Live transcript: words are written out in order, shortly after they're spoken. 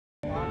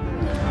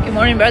Good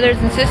morning, brothers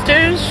and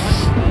sisters.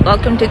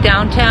 Welcome to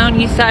downtown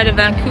east side of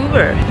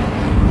Vancouver.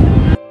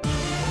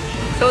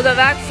 So the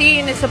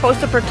vaccine is supposed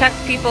to protect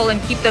people and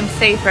keep them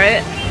safe,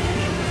 right?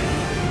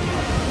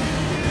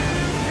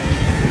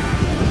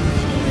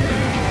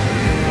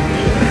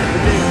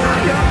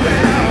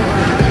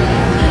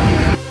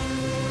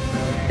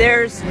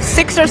 There's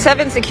 6 or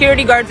 7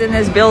 security guards in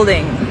this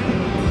building.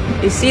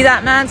 You see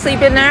that man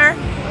sleeping there?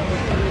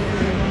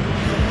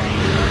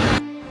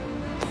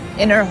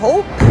 Inner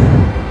Hope.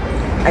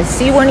 I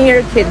see one of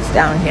your kids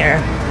down here.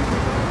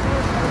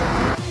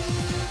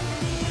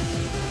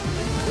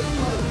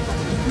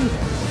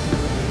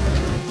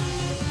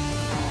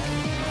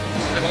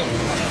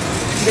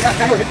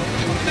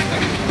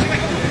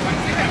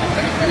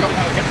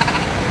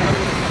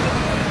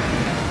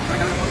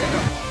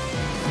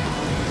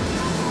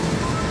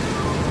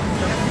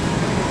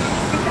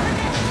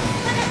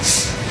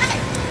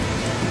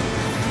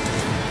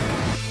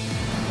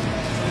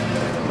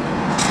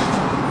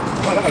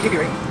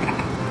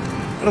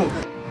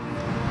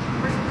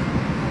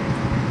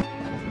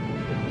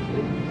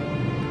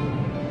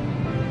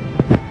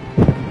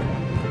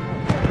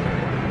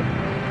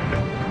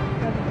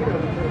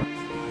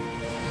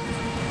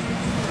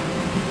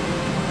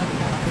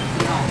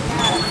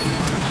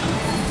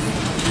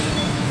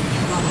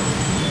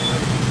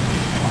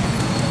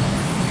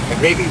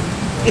 Gravy.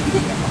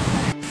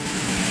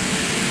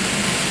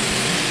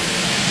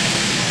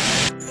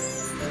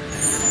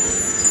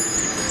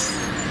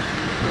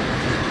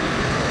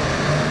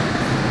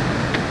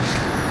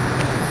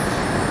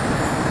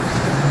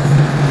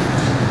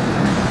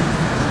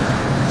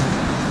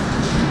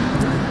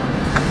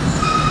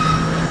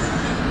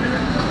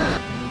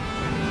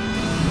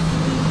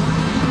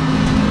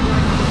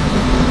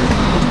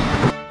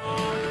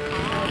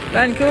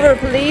 Vancouver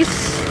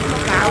police.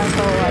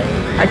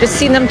 I just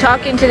seen them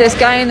talking to this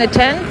guy in the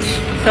tent,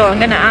 so I'm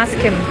gonna ask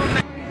him.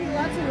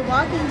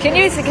 Can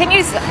you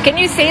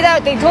say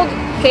that they told?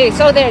 Okay,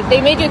 so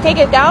they made you take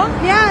it down?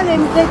 Yeah, they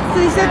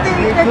said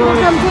they're gonna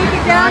come take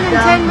it down in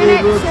 10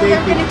 minutes, so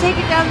they're gonna take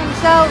it down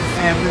themselves.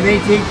 And when they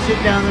take shit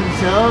down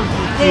themselves,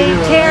 They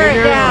tear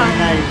it down.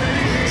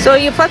 So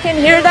you fucking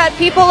hear that,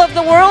 people of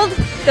the world?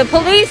 The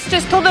police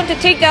just told them to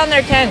take down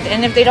their tent,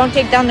 and if they don't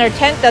take down their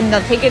tent, then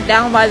they'll take it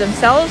down by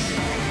themselves.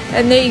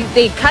 And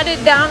they cut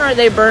it down or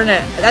they burn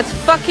it. That's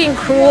fucking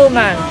cruel,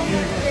 man.